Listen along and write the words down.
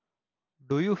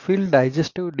Do you feel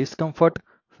digestive discomfort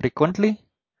frequently?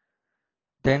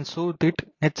 Then soothe it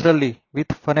naturally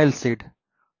with fennel seed.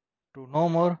 To know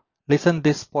more, listen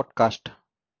this podcast.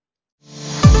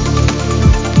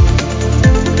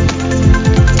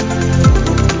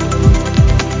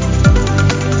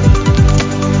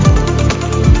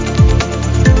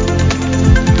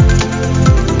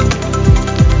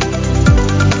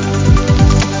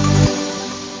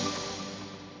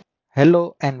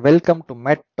 Hello and welcome to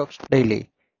Matt Talks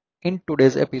Daily. In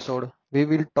today's episode, we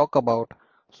will talk about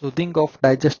soothing of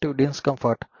digestive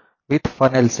discomfort with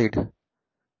fennel seed.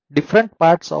 Different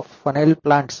parts of fennel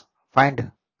plants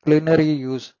find culinary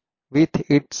use with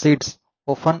its seeds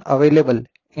often available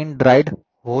in dried,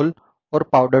 whole or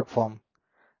powdered form.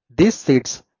 These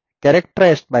seeds,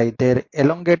 characterized by their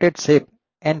elongated shape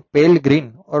and pale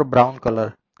green or brown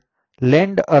color,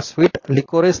 lend a sweet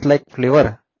licorice-like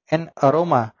flavor and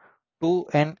aroma to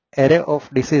an array of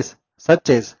dishes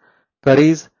such as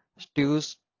curries,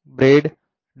 stews, bread,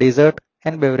 dessert,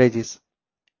 and beverages.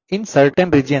 In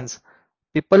certain regions,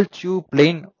 people chew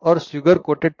plain or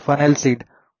sugar-coated fennel seed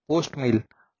post-meal,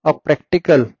 a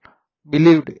practical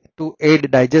believed to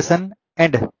aid digestion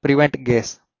and prevent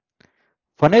gas.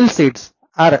 Fennel seeds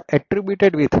are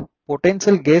attributed with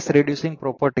potential gas-reducing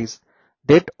properties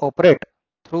that operate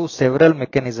through several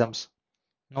mechanisms.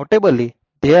 Notably,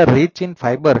 they are rich in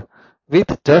fiber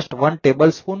with just 1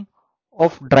 tablespoon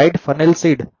of dried fennel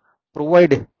seed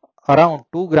provide around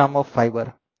 2 grams of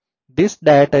fiber. This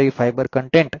dietary fiber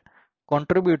content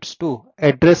contributes to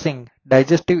addressing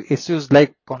digestive issues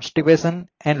like constipation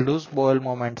and loose bowel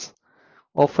movements,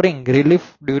 offering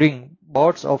relief during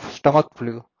bouts of stomach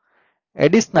flu.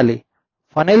 Additionally,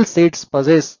 fennel seeds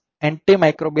possess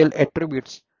antimicrobial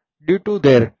attributes due to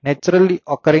their naturally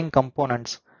occurring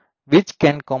components, which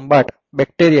can combat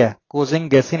bacteria causing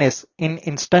gasiness in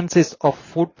instances of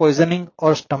food poisoning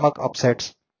or stomach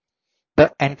upsets.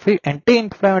 The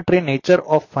anti-inflammatory nature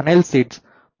of fennel seeds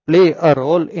play a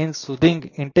role in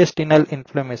soothing intestinal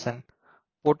inflammation,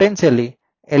 potentially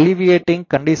alleviating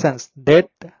conditions that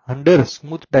hinder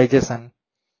smooth digestion.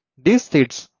 These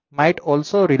seeds might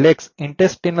also relax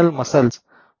intestinal muscles,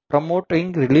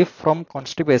 promoting relief from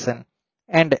constipation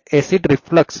and acid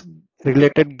reflux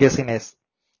related gasiness.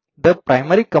 The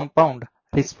primary compound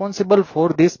responsible for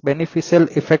this beneficial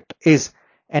effect is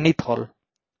anethol.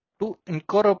 To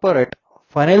incorporate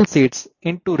fennel seeds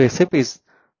into recipes,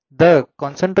 the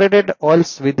concentrated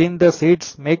oils within the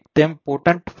seeds make them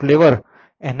potent flavor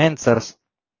enhancers.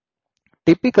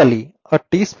 Typically, a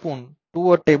teaspoon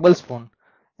to a tablespoon,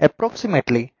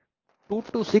 approximately 2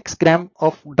 to 6 grams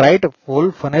of dried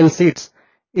whole fennel seeds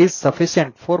is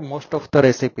sufficient for most of the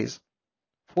recipes.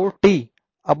 For tea,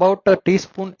 about a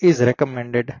teaspoon is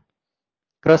recommended.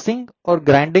 Crushing or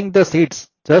grinding the seeds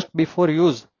just before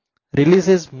use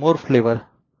releases more flavor.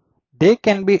 They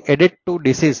can be added to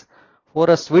dishes for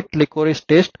a sweet licorice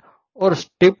taste or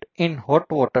steeped in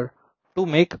hot water to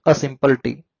make a simple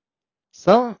tea.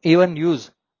 Some even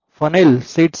use fennel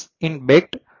seeds in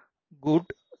baked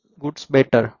good, goods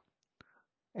better.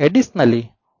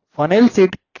 Additionally, fennel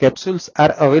seed capsules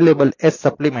are available as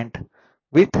supplement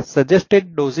with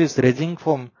suggested doses ranging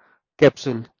from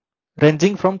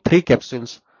 3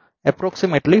 capsules,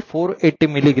 approximately 480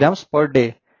 milligrams per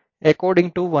day, according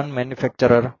to one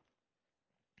manufacturer.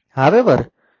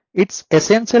 However, it's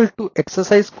essential to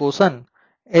exercise caution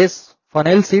as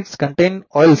fennel seeds contain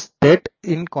oils that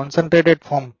in concentrated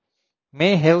form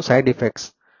may have side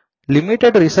effects.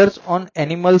 Limited research on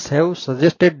animals have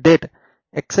suggested that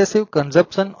excessive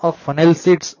consumption of fennel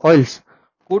seeds oils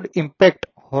could impact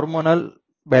hormonal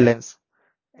balance.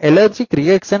 Allergic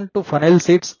reaction to fennel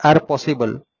seeds are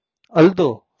possible,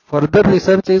 although further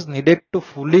research is needed to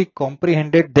fully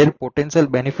comprehend their potential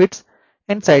benefits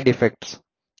and side effects.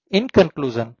 In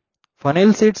conclusion,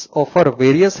 fennel seeds offer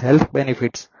various health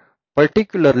benefits,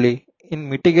 particularly in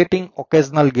mitigating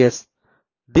occasional gas.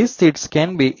 These seeds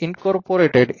can be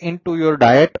incorporated into your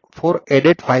diet for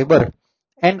added fiber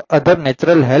and other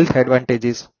natural health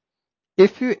advantages.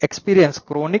 If you experience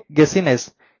chronic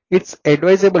gasiness, it's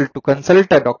advisable to consult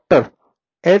a doctor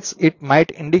as it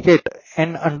might indicate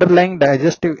an underlying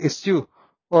digestive issue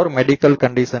or medical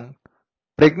condition.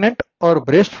 Pregnant or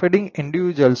breastfeeding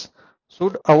individuals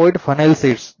should avoid fennel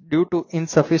seeds due to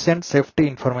insufficient safety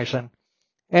information,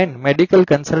 and medical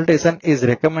consultation is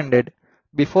recommended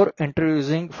before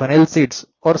introducing fennel seeds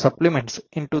or supplements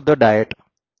into the diet.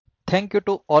 Thank you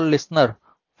to all listeners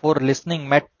for listening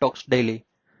Med Talks Daily.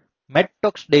 Med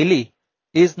Talks Daily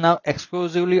is now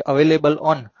exclusively available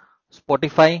on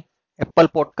Spotify, Apple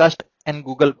Podcast and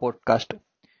Google Podcast.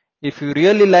 If you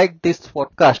really like this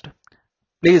podcast,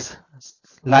 please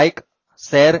like,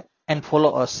 share, and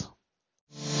follow us.